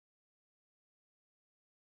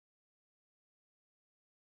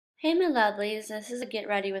Hey my lovelies, this is a get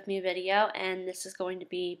ready with me video and this is going to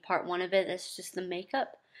be part one of it. This is just the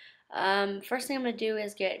makeup. First thing I'm going to do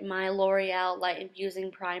is get my L'Oreal Light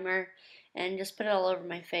Infusing Primer and just put it all over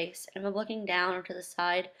my face. And I'm looking down or to the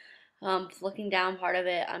side. Looking down part of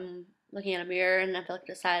it, I'm looking at a mirror and I feel like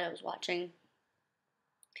to the side I was watching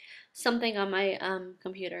something on my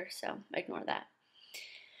computer, so ignore that.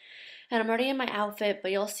 And I'm already in my outfit,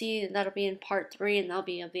 but you'll see that'll be in part three and that'll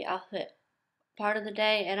be of the outfit part of the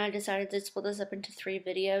day, and I decided to split this up into 3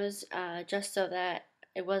 videos just so that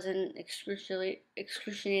it wasn't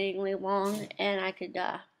excruciatingly long and I could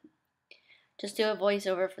just do a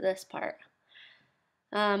voiceover for this part.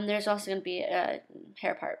 There's also going to be a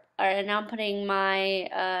hair part. Alright, now I'm putting my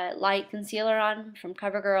light concealer on from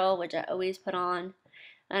CoverGirl, which I always put on,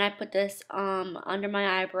 and I put this under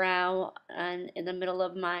my eyebrow and in the middle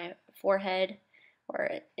of my forehead, or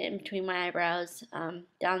in between my eyebrows,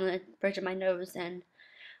 down the bridge of my nose and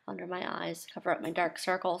under my eyes, cover up my dark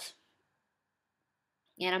circles.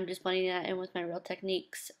 And I'm just blending that in with my Real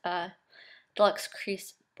Techniques Deluxe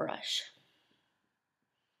Crease Brush.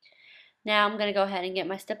 Now I'm going to go ahead and get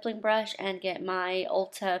my stippling brush and get my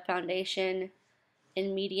Ulta foundation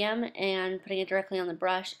in medium and putting it directly on the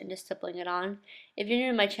brush and just stippling it on. If you're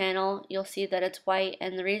new to my channel, you'll see that it's white,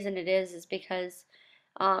 and the reason it is because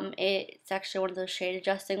it's actually one of those shade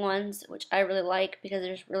adjusting ones, which I really like because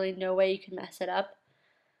there's really no way you can mess it up.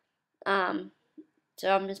 So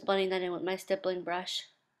I'm just blending that in with my stippling brush.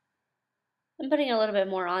 I'm putting a little bit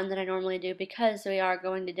more on than I normally do because we are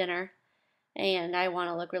going to dinner and I want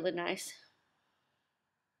to look really nice.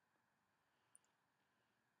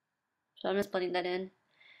 So I'm just blending that in.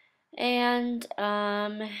 And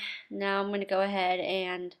now I'm going to go ahead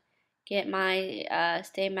and get my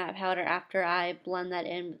Stay Matte powder after I blend that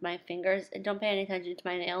in with my fingers. And don't pay any attention to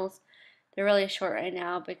my nails. They're really short right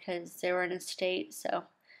now because they were in a state, so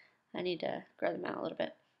I need to grow them out a little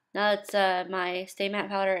bit. Now that's my Stay Matte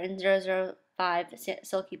powder in 005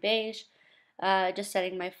 Silky Beige. Just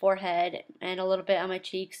setting my forehead and a little bit on my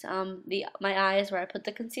cheeks. My eyes where I put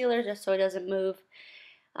the concealer just so it doesn't move.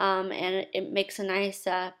 And it makes a nice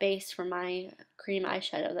base for my cream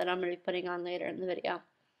eyeshadow that I'm going to be putting on later in the video.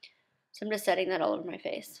 So I'm just setting that all over my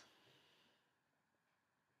face.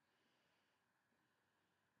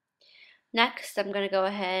 Next, I'm going to go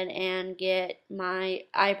ahead and get my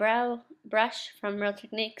eyebrow brush from Real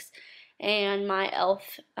Techniques and my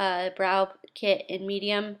e.l.f. brow kit in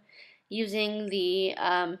medium using the,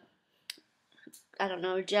 I don't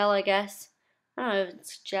know, gel, I guess. I don't know if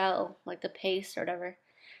it's gel, like the paste or whatever.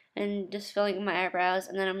 And just filling my eyebrows,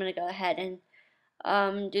 and then I'm going to go ahead and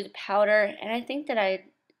do the powder. And I think that I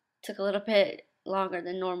took a little bit longer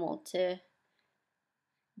than normal to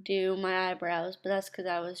do my eyebrows, but that's because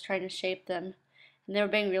I was trying to shape them and they were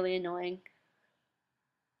being really annoying.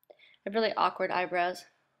 I have really awkward eyebrows,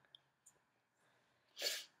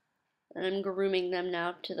 and I'm grooming them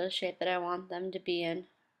now to the shape that I want them to be in,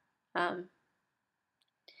 because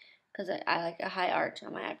I like a high arch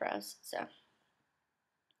on my eyebrows. So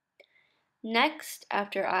next,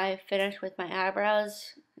 after I finish with my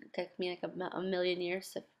eyebrows, it took me like a million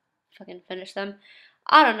years to fucking finish them.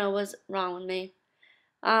 I don't know what's wrong with me.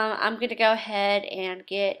 I'm going to go ahead and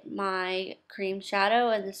get my cream shadow,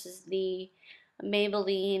 and this is the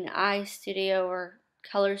Maybelline Eye Studio or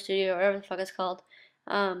Color Studio, whatever the fuck it's called,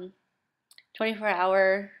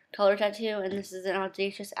 24-hour color tattoo, and this is an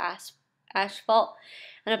Audacious Asphalt,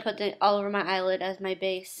 and I put it all over my eyelid as my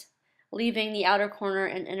base, leaving the outer corner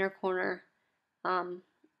and inner corner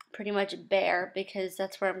pretty much bare because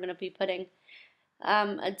that's where I'm going to be putting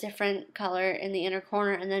a different color in the inner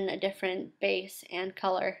corner and then a different base and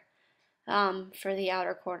color for the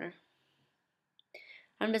outer corner.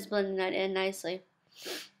 I'm just blending that in nicely.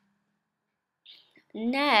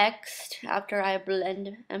 Next, after I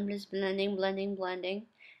blend, I'm just blending. And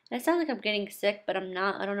it sounds like I'm getting sick, but I'm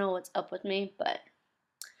not. I don't know what's up with me, but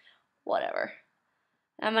whatever.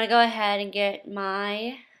 I'm going to go ahead and get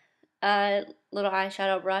my little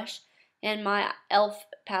eyeshadow brush and my e.l.f.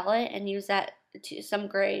 palette and use that to some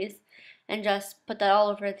grays and just put that all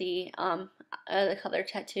over the color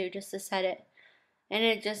tattoo just to set it, and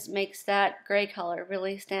it just makes that gray color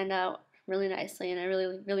really stand out really nicely, and I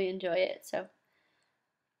really enjoy it. So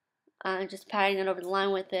just patting it over the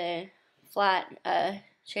line with a flat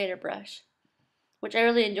shader brush, which I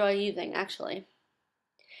really enjoy using actually.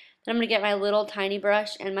 Then I'm going to get my little tiny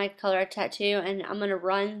brush and my color tattoo, and I'm going to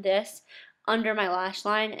run this under my lash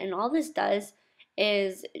line, and all this does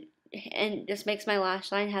is, and just makes my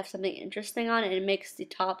lash line have something interesting on it, and it makes the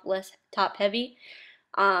top less top heavy,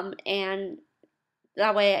 and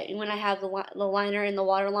that way when I have the liner in the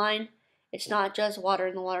waterline, It's not just water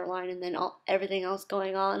in the waterline and then everything else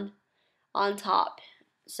going on top.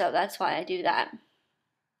 So that's why I do that.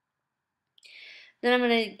 Then I'm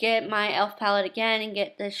going to get my e.l.f. palette again and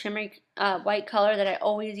get the shimmery white color that I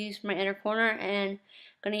always use for my inner corner, and I'm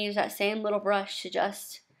going to use that same little brush to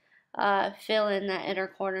just fill in that inner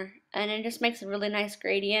corner. And it just makes a really nice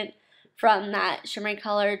gradient from that shimmery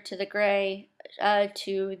color to the gray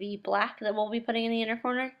to the black that we'll be putting in the inner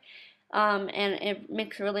corner. And it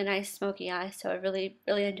makes a really nice smoky eye, so I really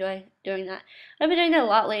enjoy doing that. I've been doing that a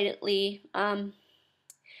lot lately on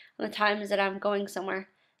the times that I'm going somewhere.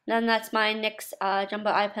 Then that's my NYX Jumbo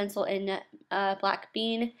Eye Pencil in Black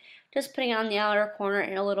Bean. Just putting it on the outer corner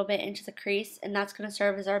and a little bit into the crease, and that's going to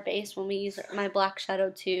serve as our base when we use my black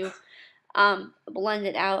shadow to blend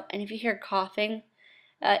it out. And if you hear coughing,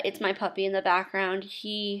 it's my puppy in the background.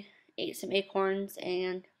 He ate some acorns,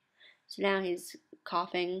 and so now he's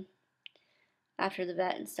coughing after the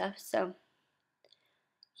vet and stuff. So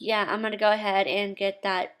yeah, I'm going to go ahead and get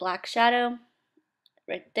that black shadow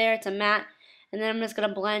right there. It's a matte. And then I'm just going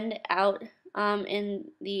to blend out in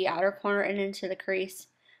the outer corner and into the crease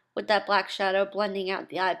with that black shadow, blending out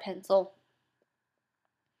the eye pencil.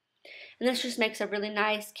 And this just makes a really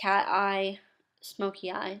nice cat eye, smoky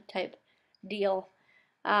eye type deal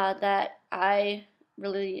that I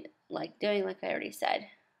really like doing, like I already said.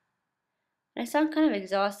 And I sound kind of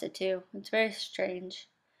exhausted too. It's very strange.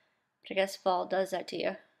 But I guess fall does that to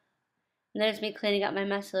you. And there's me cleaning up my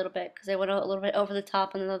mess a little bit because I went a little bit over the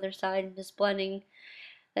top on the other side and just blending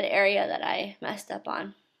that area that I messed up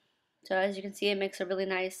on. So as you can see, it makes a really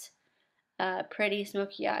nice, pretty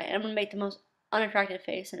smoky eye. And I'm going to make the most unattractive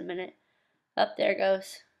face in a minute. Up there it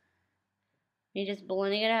goes. Me just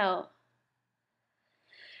blending it out.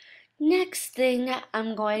 Next thing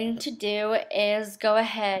I'm going to do is go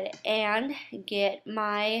ahead and get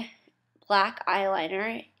my black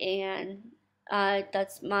eyeliner, and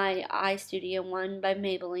that's my Eye Studio one by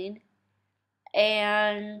Maybelline,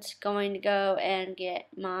 and going to go and get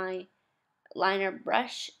my liner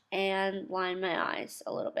brush and line my eyes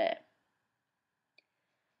a little bit,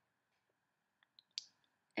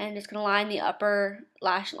 and just gonna line the upper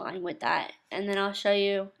lash line with that, and then I'll show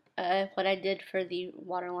you what I did for the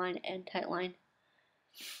waterline and tightline.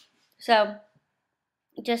 So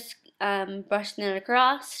just brushing it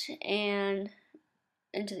across and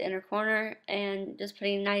into the inner corner, and just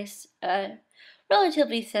putting a nice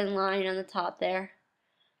relatively thin line on the top there,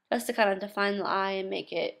 just to kind of define the eye and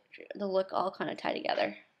make it the look all kind of tie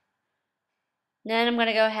together. Then I'm going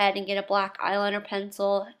to go ahead and get a black eyeliner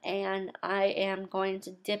pencil, and I am going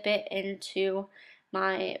to dip it into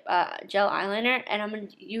my gel eyeliner, and I'm going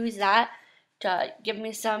to use that to give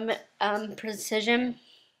me some precision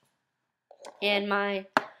in my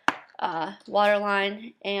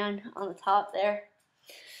waterline and on the top there.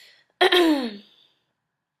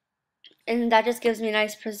 And that just gives me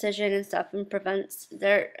nice precision and stuff and prevents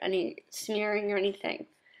there any smearing or anything.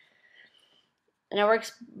 And it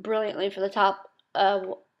works brilliantly for the top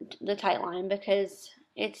of the tight line because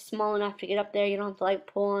it's small enough to get up there. You don't have to like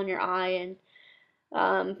pull on your eye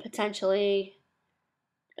and potentially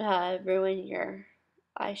ruin your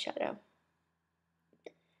eyeshadow,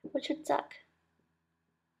 which would suck.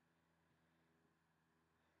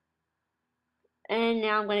 And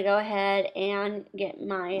now I'm going to go ahead and get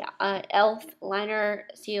my e.l.f. liner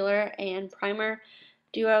sealer and primer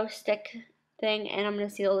duo stick thing, and I'm going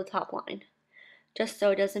to seal the top line just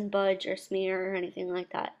so it doesn't budge or smear or anything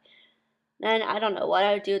like that. Then I don't know what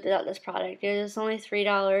I would do without this product. It is only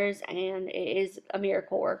 $3 and it is a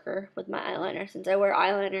miracle worker with my eyeliner, since I wear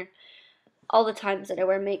eyeliner all the times that I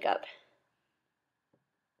wear makeup.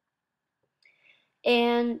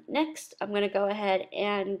 And next I'm going to go ahead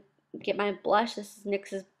and get my blush. This is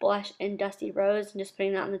NYX's blush in Dusty Rose, and just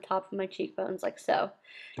putting that on the top of my cheekbones like so.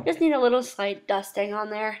 Just need a little slight dusting on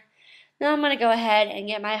there. Now I'm going to go ahead and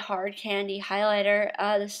get my Hard Candy highlighter.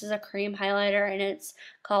 This is a cream highlighter, and it's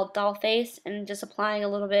called Doll Face, and just applying a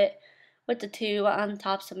little bit with the two on the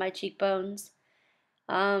tops of my cheekbones.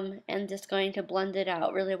 And just going to blend it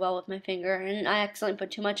out really well with my finger. And I accidentally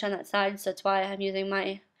put too much on that side, so that's why I'm using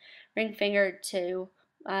my ring finger to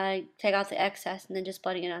take out the excess, and then just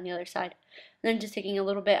blending it on the other side. And then just taking a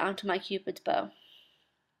little bit onto my Cupid's bow.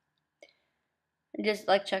 And just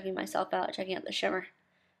like checking myself out, checking out the shimmer.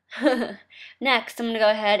 Next, I'm going to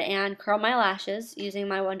go ahead and curl my lashes using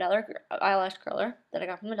my $1 eyelash curler that I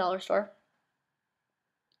got from the dollar store.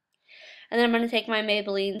 And then I'm going to take my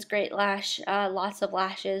Maybelline's Great Lash Lots of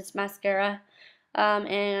Lashes mascara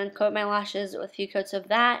and coat my lashes with a few coats of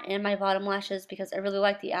that and my bottom lashes because I really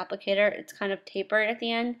like the applicator. It's kind of tapered at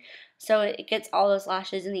the end, so it gets all those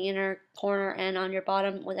lashes in the inner corner and on your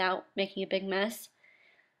bottom without making a big mess.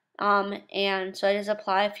 And so I just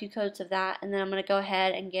apply a few coats of that, and then I'm going to go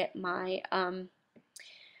ahead and get my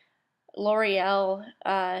L'Oreal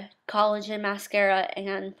collagen mascara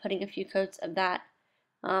and putting a few coats of that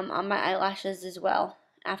on my eyelashes as well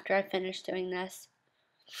after I finish doing this.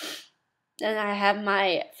 Then I have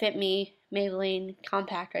my Fit Me Maybelline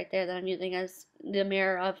compact right there that I'm using as the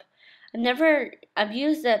mirror of. I've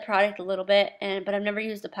used the product a little bit, but I've never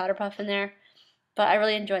used the powder puff in there. But I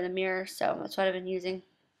really enjoy the mirror, so that's what I've been using.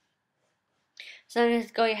 So I'm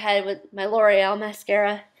just going ahead with my L'Oreal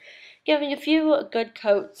mascara, giving a few good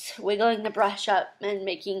coats, wiggling the brush up, and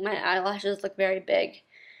making my eyelashes look very big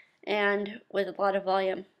and with a lot of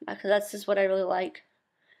volume, because that's just what I really like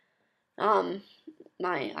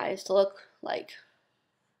my eyes to look like.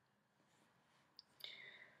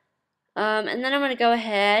 And then I'm going to go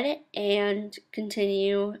ahead and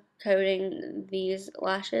continue coating these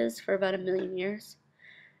lashes for about 1,000,000 years.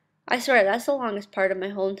 I swear, that's the longest part of my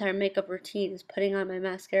whole entire makeup routine is putting on my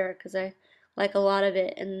mascara because I like a lot of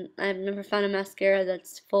it, and I've never found a mascara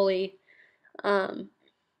that's fully given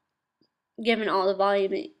all the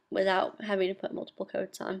volume without having to put multiple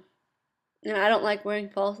coats on. And I don't like wearing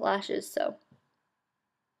false lashes, so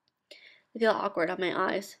they feel awkward on my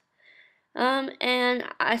eyes. And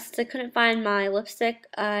since I couldn't find my lipstick,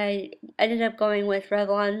 I ended up going with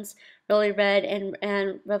Revlon's Really Red and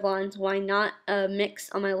Revlon's Why Not mix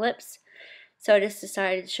on my lips. So I just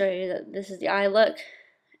decided to show you that this is the eye look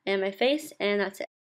and my face, and that's it.